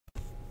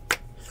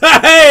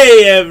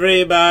Hey,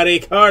 everybody!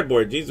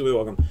 Cardboard. Jesus, we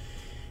welcome.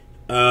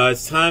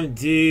 It's time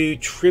to do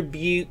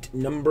tribute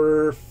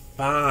number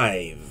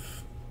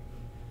 5.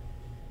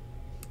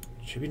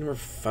 Tribute number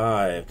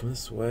 5. Come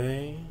this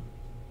way.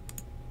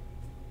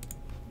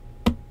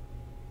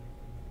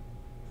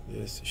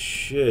 This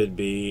should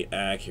be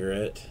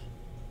accurate.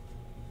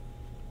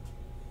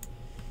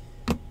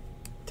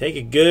 Take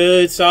a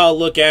good, solid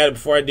look at it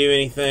before I do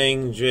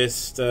anything,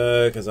 just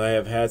because I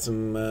have had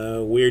some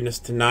weirdness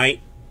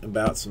tonight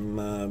about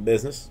some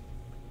business.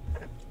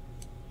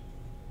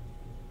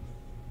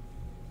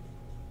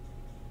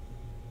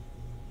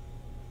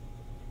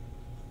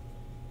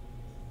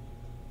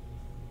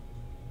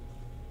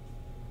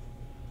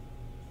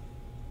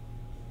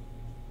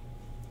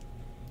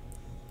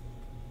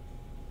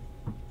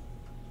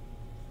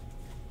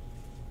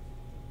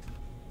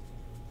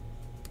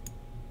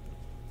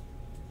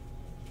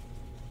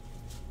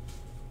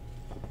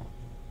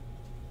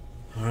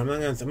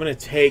 I'm gonna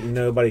take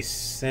nobody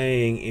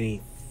saying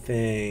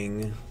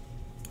anything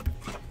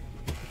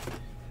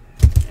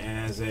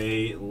as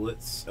a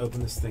let's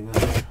open this thing up.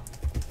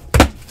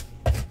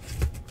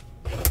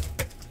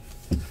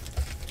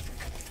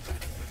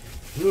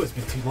 Ooh, it's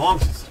been too long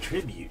since the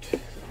tribute.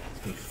 It's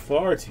been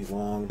far too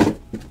long.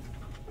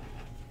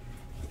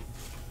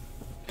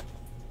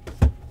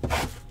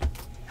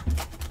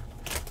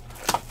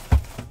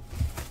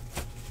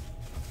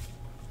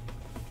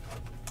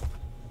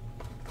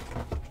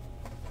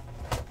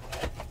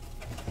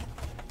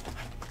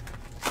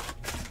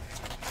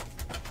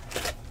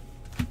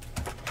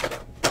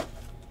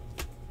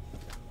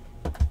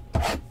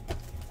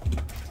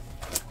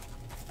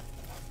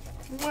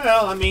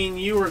 Well, I mean,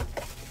 you were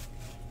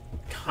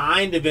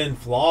kind of in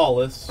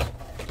flawless.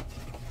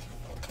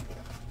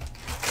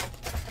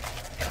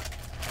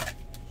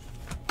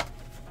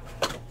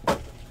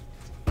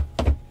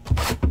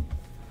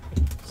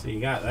 So you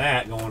got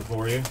that going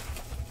for you.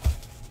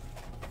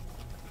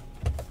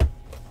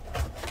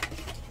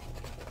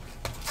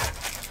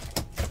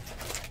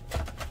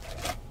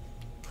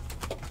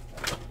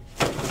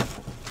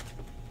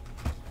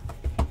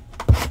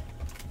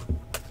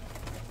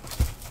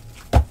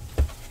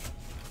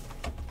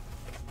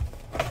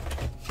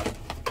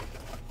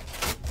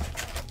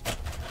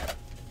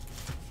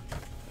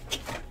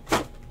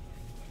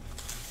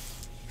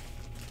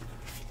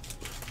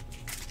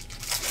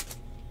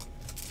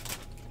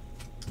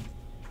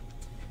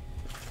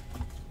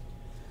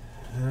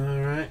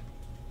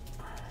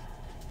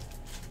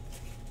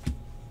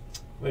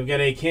 We've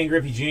got a Ken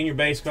Griffey Jr.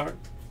 base card.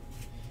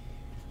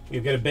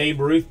 We've got a Babe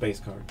Ruth base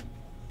card.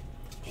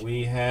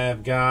 We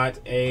have got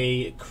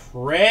a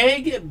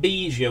Craig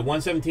Biggio,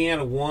 117 out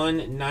of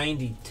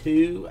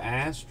 192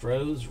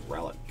 Astros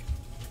relic.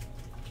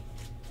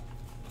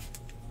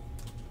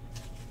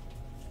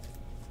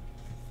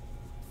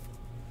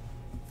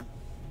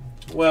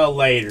 Well,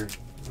 later.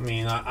 I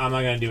mean, I'm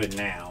not going to do it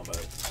now,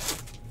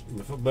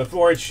 but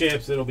before it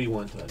ships, it'll be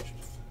one touch.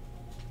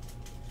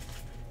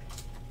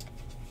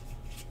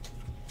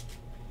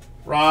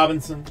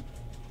 Robinson,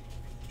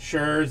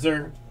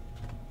 Scherzer,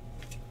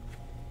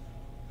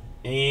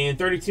 and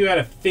 32 out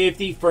of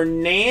 50,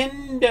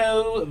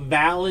 Fernando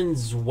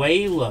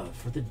Valenzuela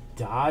for the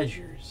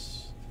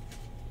Dodgers.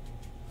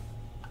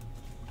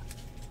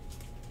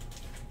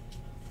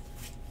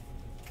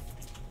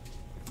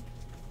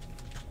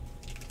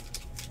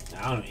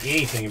 I don't know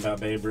anything about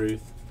Babe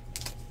Ruth.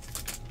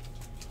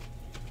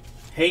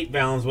 Hate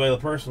Valenzuela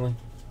personally.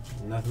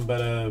 Nothing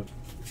but a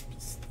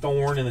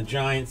thorn in the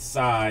Giants'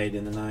 side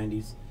in the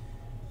 90s.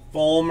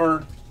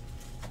 Fulmer,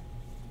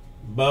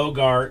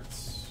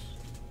 Bogarts,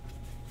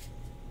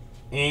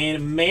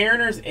 and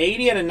Mariners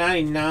 80 out of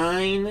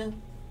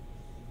 99.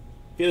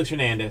 Felix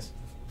Hernandez.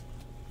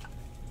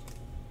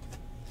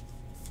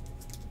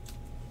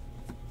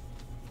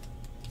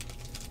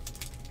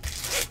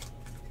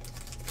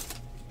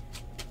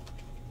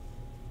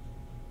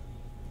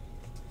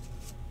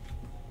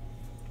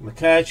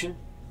 McCutchen,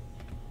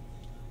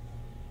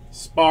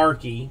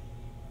 Sparky,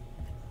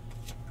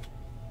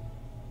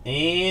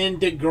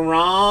 and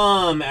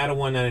DeGrom out of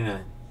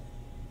 199.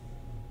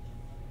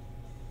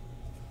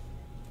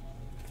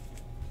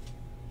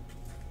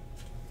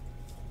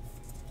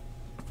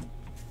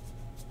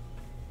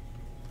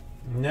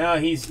 No,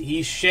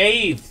 he's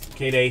shaved,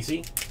 Kate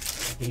Acey.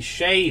 He's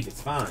shaved.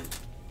 It's fine.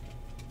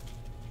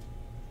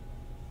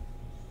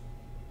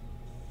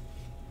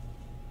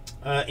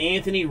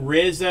 Anthony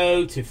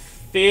Rizzo to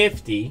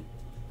 50.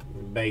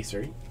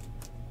 Basery.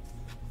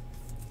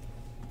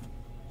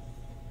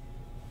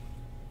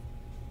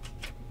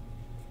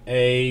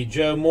 A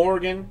Joe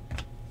Morgan.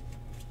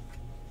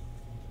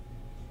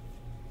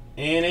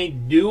 And a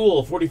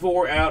dual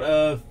 44 out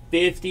of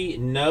 50.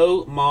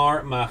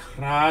 Nomar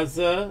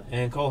Mahraza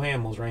and Cole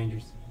Hamels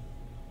Rangers.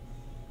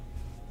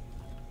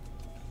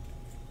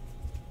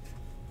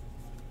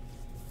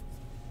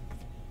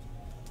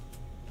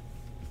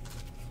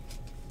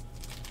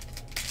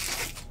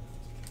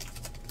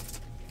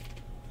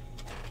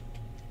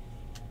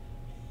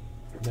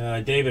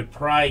 David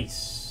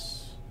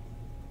Price.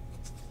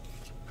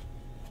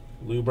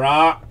 Lou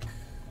Brock.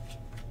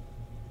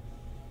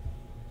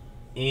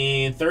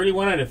 And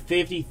 31 out of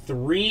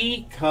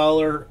 53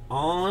 color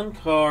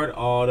on-card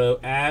auto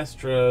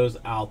Astros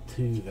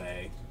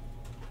Altuve.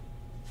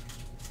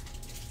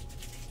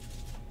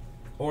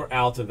 Or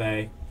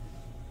Altuve.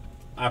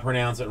 I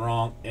pronounce it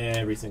wrong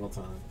every single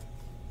time.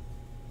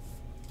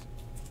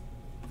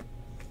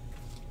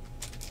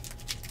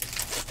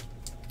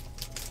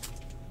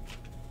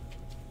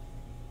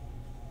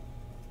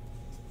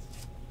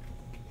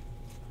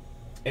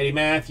 Eddie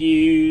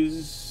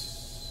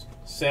Matthews,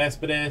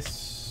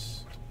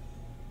 Cespedes,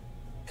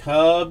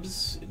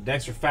 Cubs,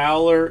 Dexter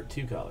Fowler,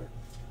 2 color,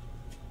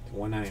 to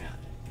 199.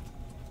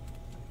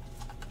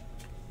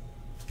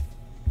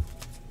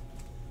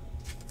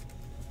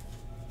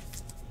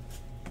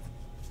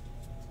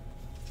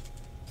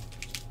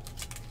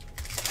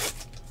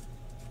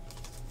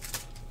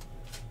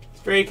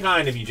 It's very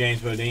kind of you, James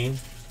Bodine.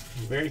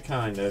 Very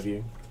kind of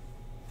you.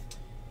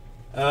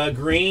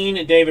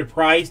 Green, David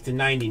Price to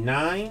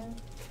 99.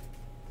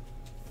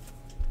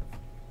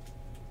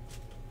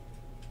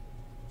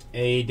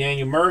 A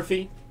Daniel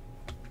Murphy.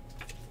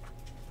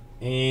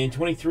 And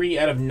 23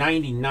 out of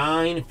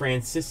 99,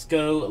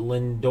 Francisco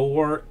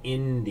Lindor,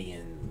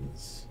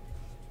 Indians.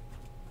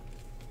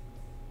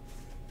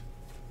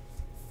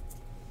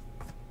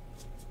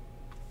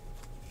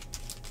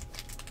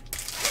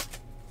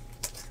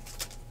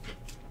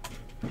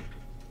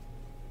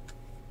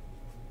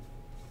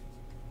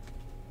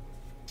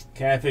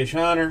 Catfish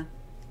Hunter,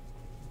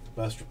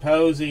 Buster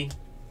Posey.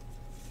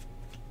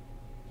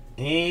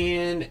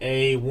 And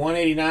a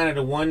 189 out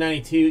of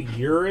 192,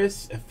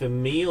 Uris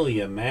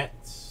Familia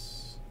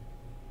Mets.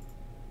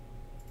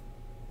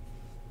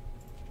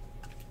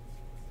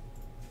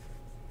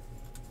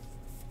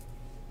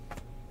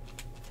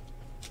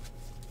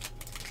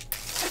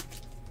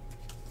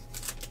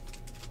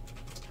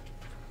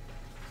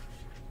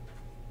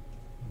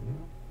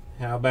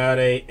 How about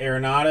a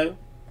Arenado?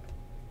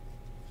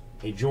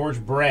 A George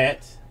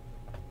Brett.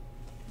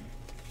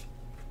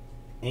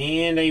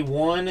 And a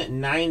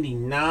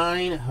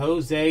 199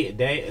 Jose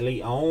De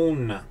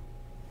Leon.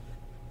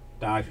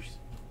 Dodgers.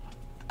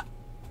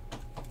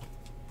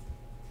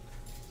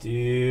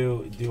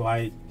 Do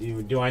I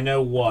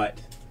know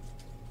what?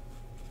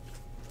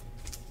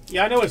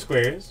 Yeah, I know what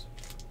Square is.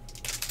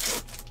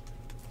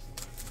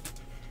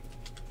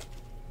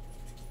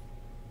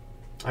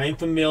 I am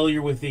familiar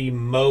with the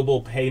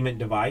mobile payment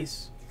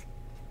device.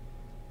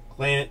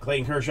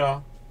 Clayton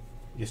Kershaw,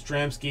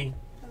 Yastrzemski.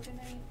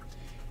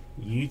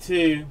 You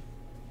too.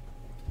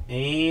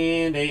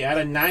 And a out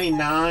of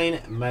 99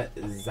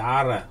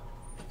 Mazzara.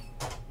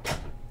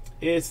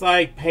 It's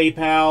like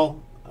PayPal,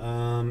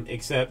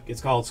 except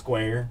it's called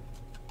Square.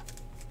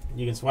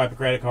 You can swipe a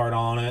credit card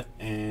on it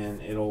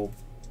and it'll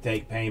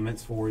take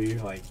payments for you,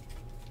 like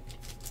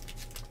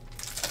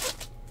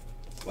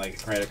a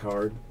credit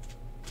card.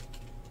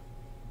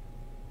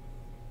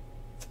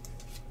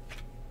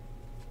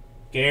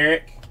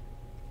 Garrick,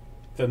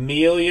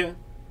 Familia.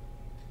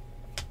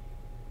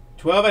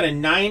 12 out of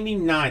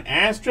 99.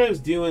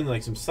 Astros doing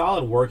like some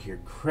solid work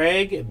here.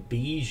 Craig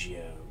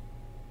Biggio.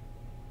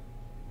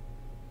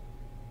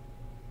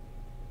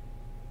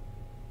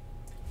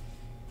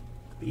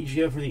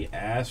 Biggio for the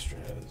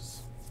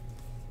Astros.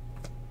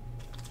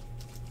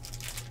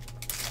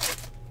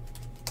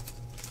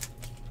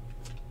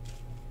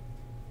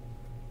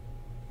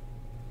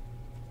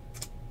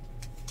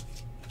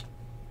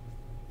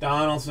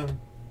 Donaldson.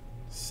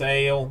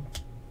 Sale.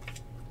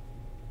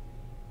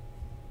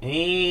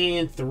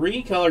 And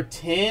 3 color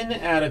 10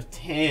 out of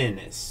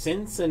 10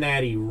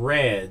 Cincinnati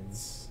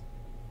Reds.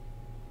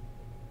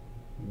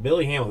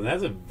 Billy Hamilton.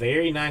 That's a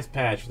very nice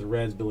patch for the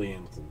Reds, Billy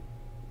Hamilton.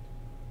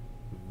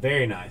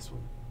 Very nice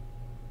one.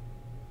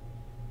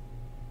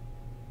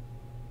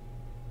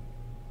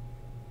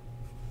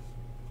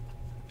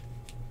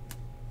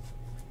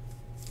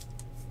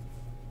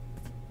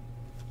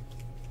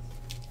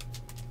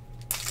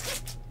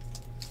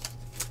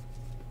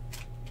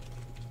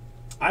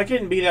 I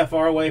couldn't be that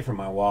far away from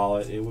my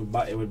wallet. It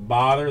would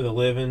bother the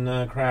living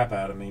crap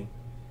out of me.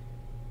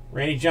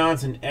 Randy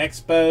Johnson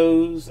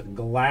Expos,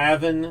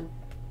 Glavin,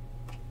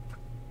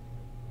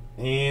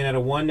 and at a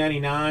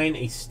 199,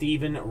 a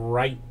Stephen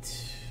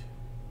Wright,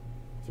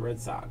 the Red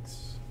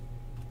Sox.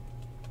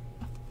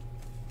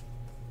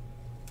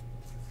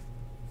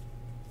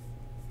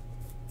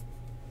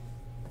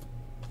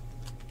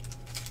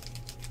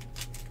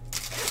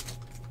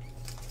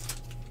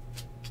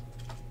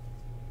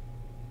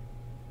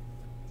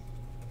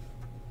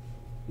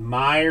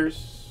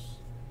 Myers,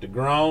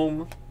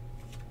 DeGrom,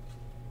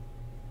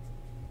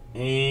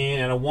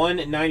 and at a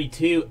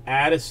 192,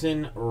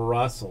 Addison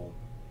Russell.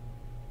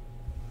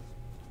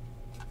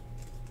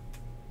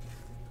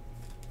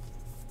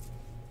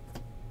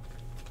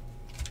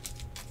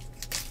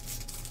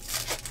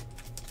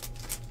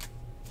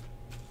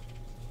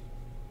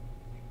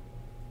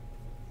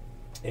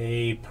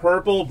 A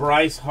purple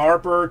Bryce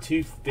Harper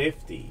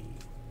 250.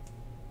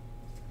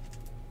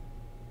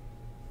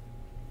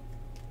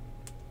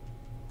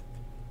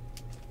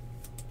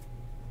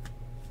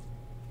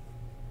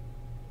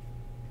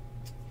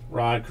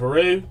 Rod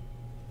Carew.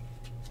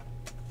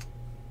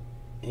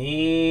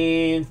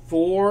 And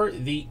for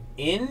the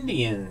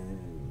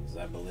Indians,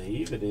 I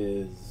believe it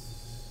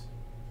is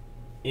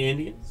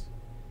Indians.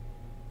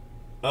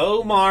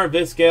 Omar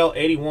Vizquel,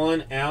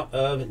 81 out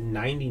of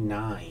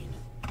 99.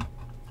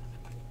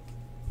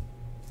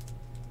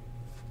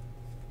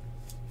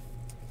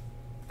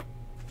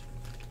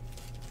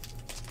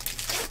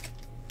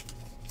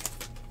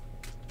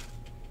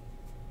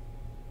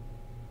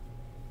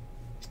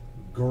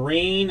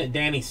 Green,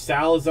 Danny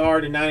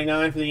Salazar to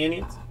 99 for the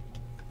Indians.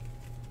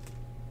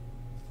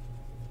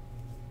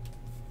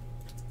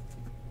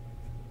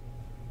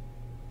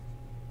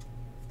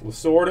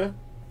 Lasorda.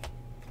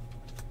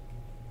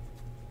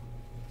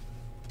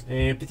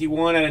 And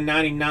 51 out of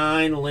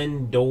 99,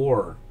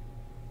 Lindor.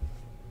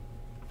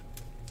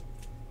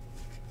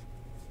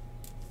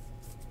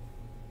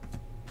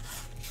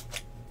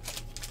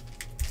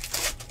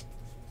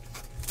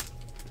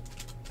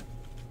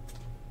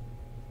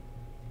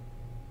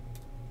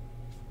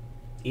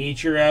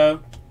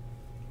 Ichiro,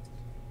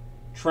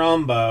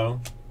 Trumbo,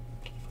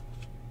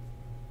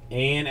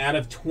 and out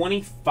of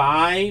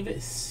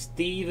 25,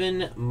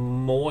 Stephen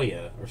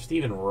Moya, or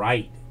Stephen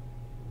Wright.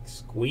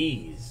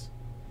 Squeeze.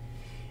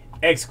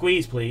 X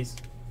squeeze, please.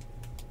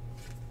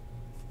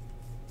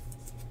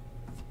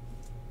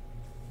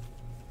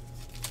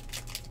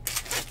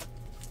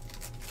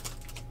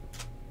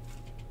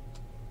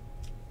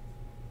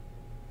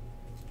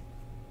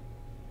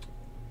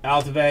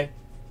 Altuve.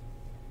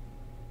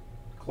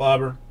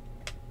 Clubber.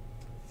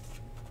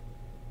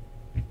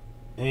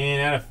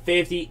 And out of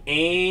 50,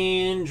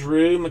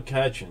 Andrew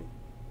McCutchen.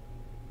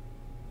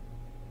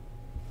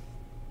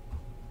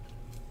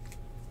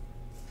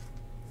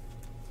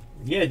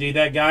 Yeah, dude,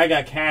 that guy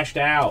got cashed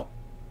out.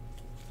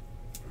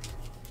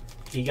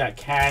 He got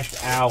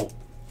cashed out.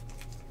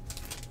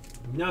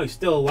 No, he's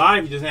still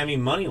alive. He doesn't have any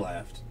money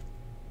left.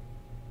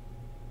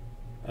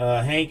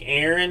 Hank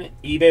Aaron,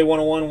 eBay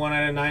 101, 1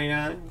 out of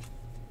 99.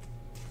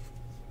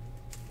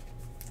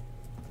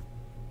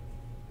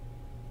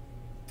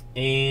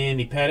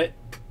 Andy Pettit.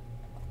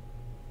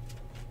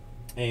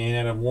 And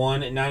out of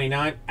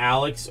 199,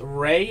 Alex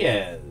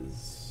Reyes.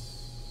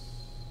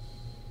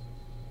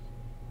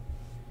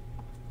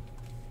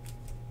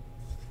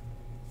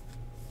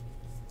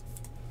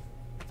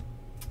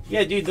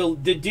 Yeah,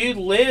 dude, the dude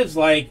lives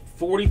like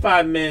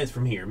 45 minutes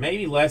from here.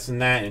 Maybe less than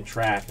that in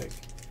traffic.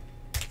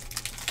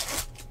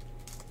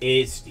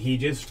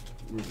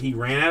 He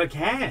ran out of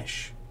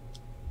cash.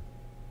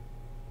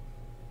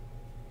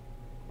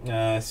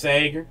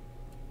 Sager.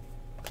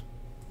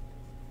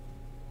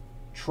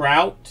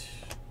 Trout.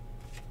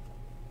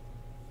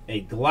 A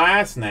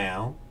glass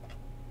now.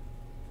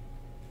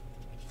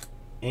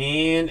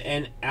 And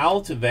an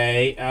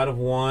Altuve out of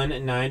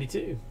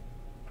 192.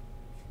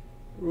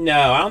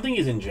 No, I don't think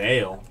he's in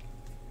jail.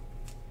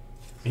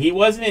 He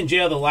wasn't in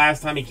jail the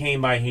last time he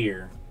came by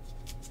here.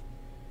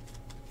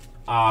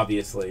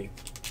 Obviously.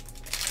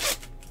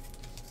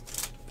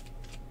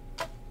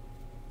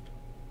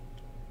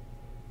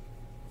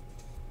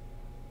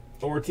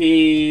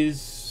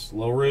 Ortiz,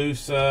 La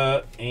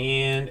Russa,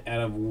 and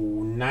out of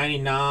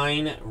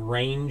 99,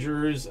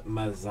 Rangers,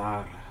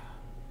 Mazzara.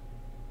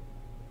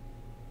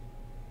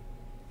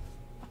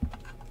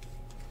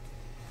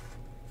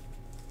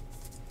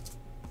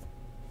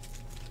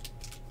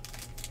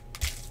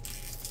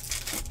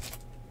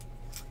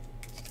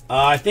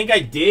 I think I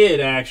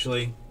did,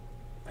 actually.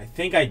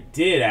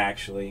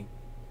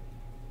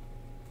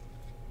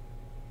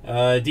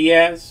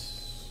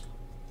 Diaz.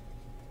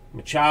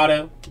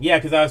 Machado. Yeah,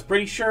 because I was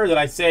pretty sure that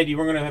I said you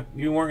weren't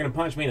gonna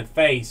punch me in the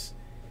face,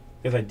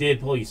 because I did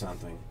pull you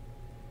something.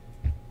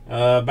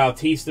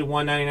 Bautista,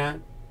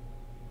 199.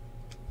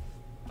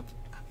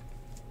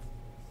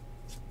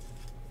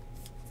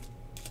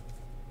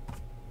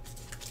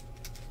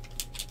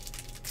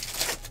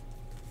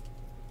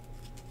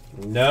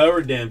 No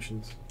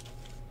redemptions.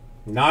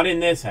 Not in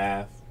this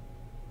half.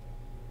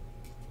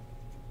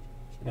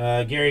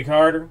 Gary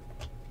Carter.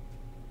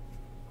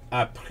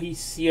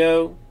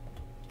 Aparicio.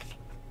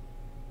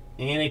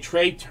 And a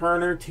Trey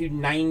Turner to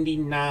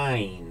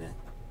 99.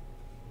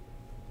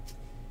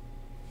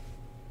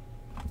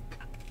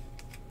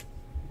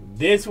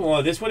 This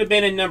would have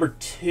been in number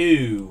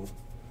 2.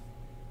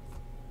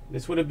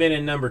 This would have been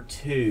in number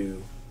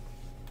 2.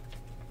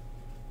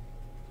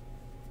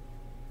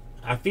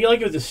 I feel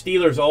like it was a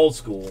Steelers old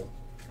school.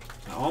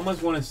 I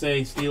almost want to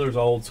say Steelers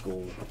old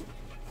school.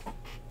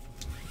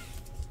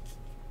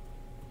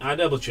 I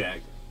double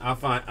check. I'll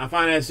find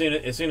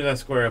it as soon as I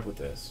square up with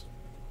this.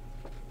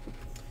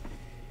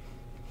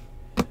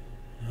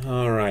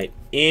 All right,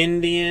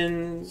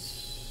 Indians,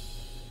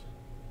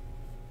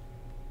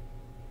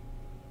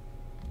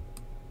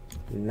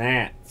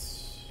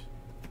 Nats,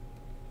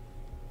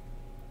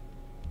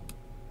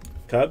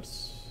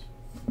 Cubs,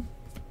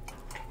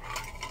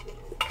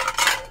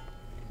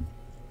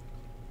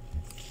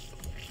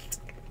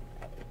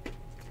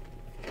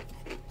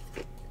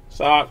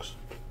 Sox,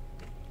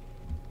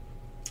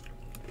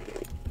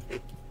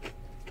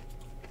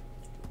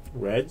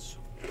 Reds,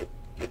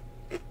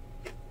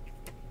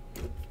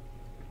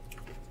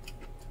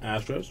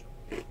 Astros.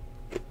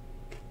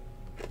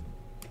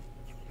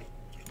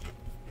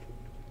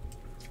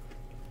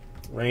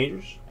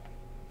 Rangers.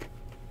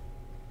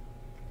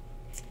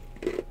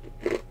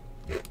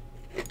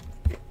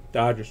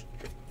 Dodgers.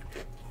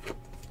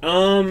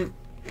 I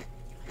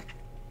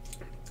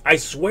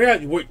swear,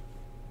 were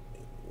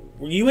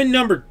you in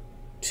number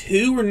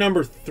 2 or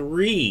number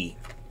 3?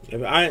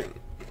 If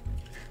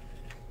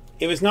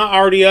it's not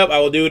already up, I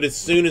will do it as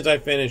soon as I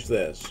finish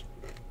this.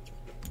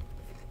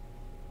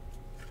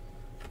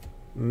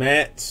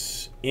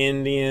 Mets,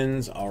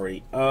 Indians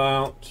already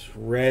out.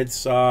 Red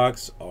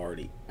Sox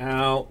already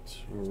out.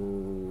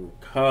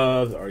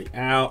 Cubs already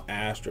out.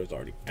 Astros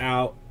already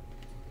out.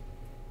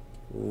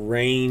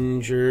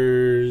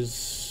 Rangers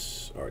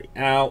already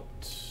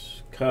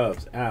out.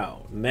 Cubs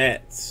out.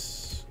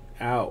 Mets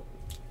out.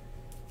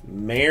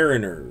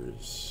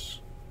 Mariners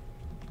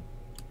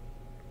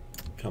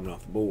coming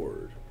off the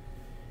board.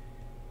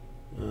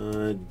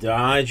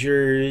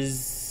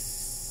 Dodgers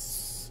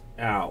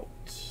out.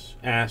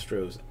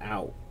 Astros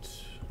out.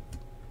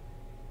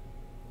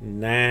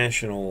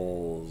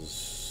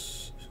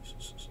 Nationals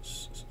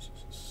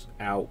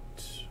out.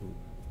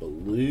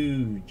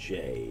 Blue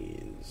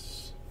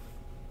Jays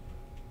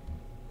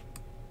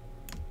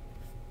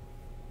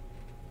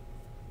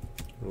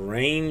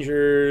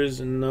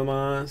Rangers, no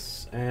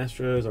mas.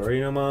 Astros,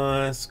 already no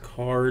mas.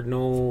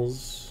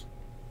 Cardinals.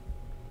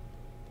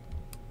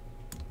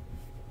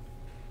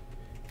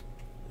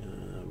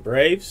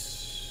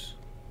 Braves.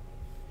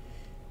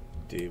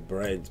 Dude,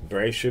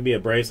 Braves should be a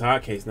Braves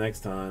hot case next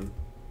time.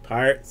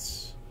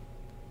 Pirates.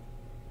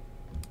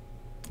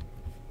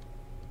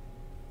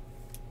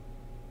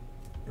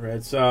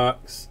 Red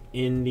Sox,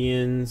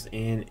 Indians,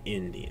 and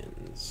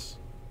Indians.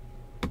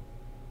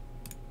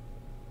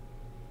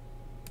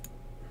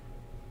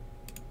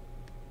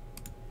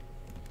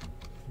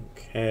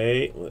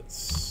 Okay,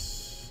 let's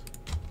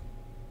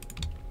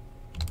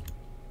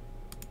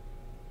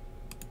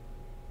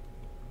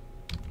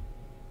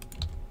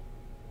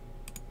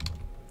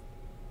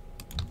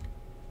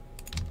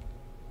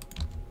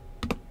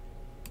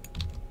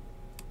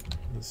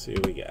see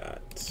what we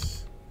got.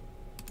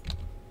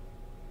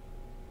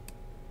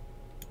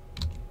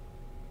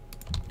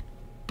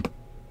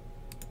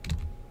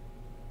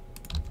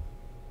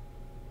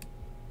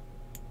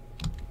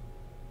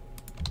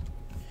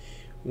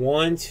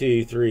 One,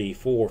 2, 3,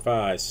 4,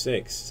 5,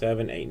 6,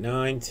 7, 8,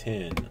 9,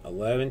 10,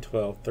 11,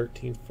 12,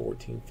 13,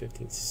 14,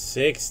 15,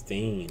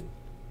 16.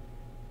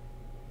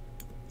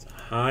 It's a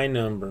high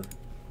number.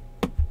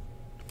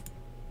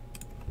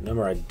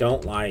 Number I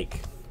don't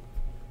like.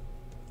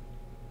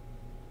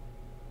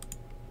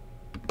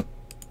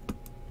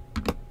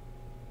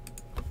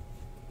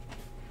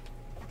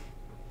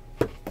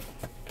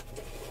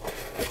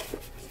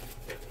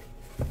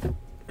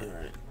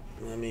 Alright,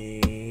 let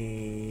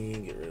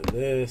me get rid of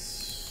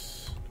this.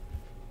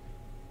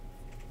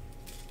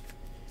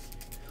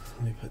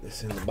 Let me put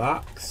this in the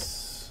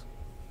box.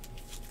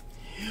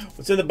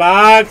 What's in the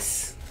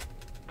box?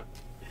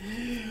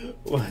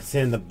 What's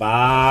in the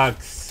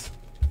box?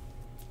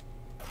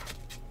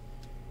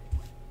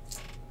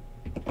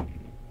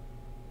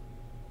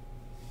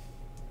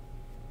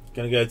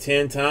 Gonna go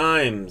 10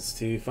 times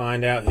to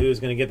find out who's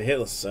gonna get the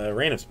hitless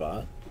random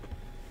spot.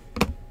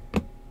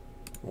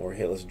 Or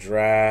hitless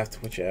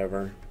draft,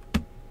 whichever.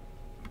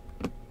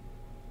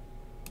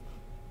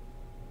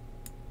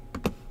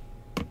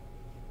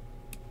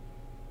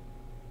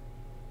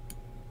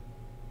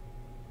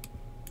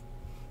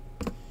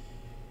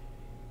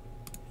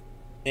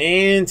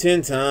 And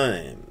 10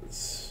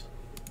 times.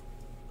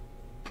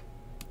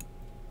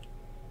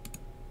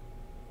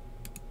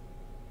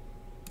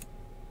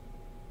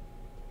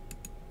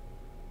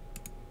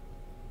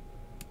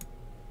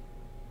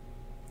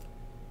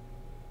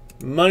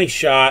 Money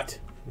shot.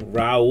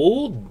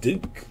 Raul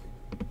Duke.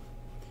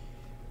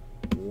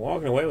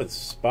 Walking away with a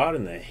spot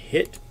in the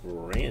hit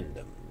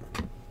random.